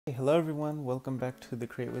Hey, hello everyone, welcome back to the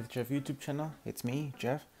Create with Jeff YouTube channel. It's me,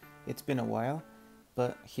 Jeff. It's been a while,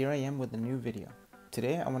 but here I am with a new video.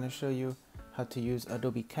 Today I want to show you how to use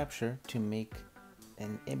Adobe Capture to make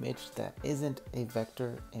an image that isn't a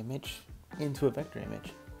vector image into a vector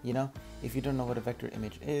image. You know, if you don't know what a vector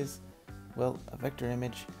image is, well, a vector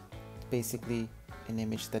image is basically an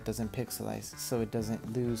image that doesn't pixelize, so it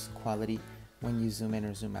doesn't lose quality when you zoom in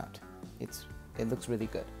or zoom out. It looks really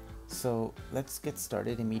good. So let's get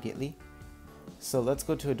started immediately. So let's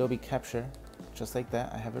go to Adobe Capture, just like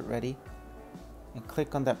that. I have it ready, and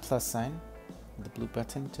click on that plus sign, the blue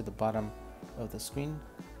button to the bottom of the screen.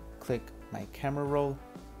 Click my camera roll.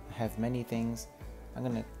 I have many things. I'm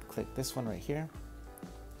gonna click this one right here.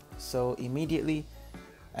 So immediately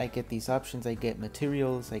I get these options. I get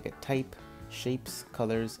materials, I get type, shapes,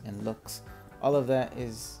 colors, and looks. All of that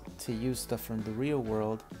is to use stuff from the real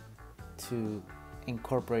world to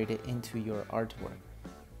incorporate it into your artwork,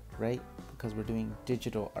 right? Because we're doing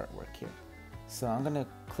digital artwork here. So I'm gonna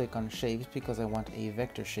click on shapes because I want a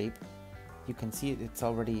vector shape. You can see it's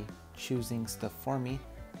already choosing stuff for me.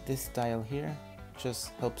 This dial here just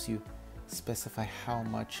helps you specify how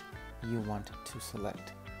much you want to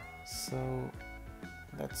select. So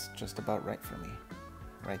that's just about right for me,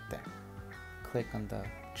 right there. Click on the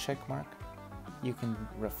check mark. You can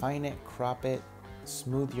refine it, crop it,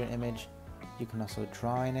 smooth your image. You can also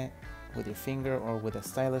draw in it with your finger or with a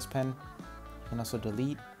stylus pen. You can also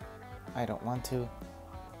delete. I don't want to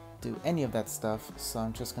do any of that stuff, so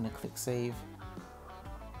I'm just gonna click save.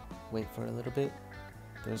 Wait for a little bit.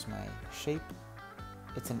 There's my shape.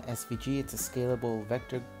 It's an SVG, it's a scalable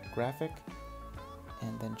vector graphic.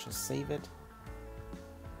 And then just save it.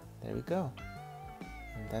 There we go.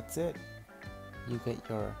 And that's it. You get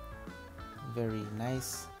your very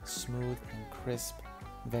nice, smooth, and crisp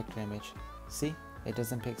vector image. See, it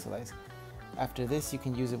doesn't pixelize. After this, you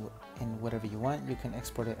can use it in whatever you want. You can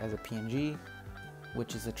export it as a PNG,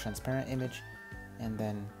 which is a transparent image, and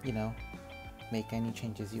then, you know, make any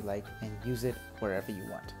changes you like and use it wherever you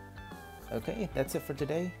want. Okay, that's it for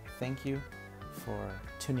today. Thank you for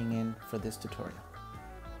tuning in for this tutorial.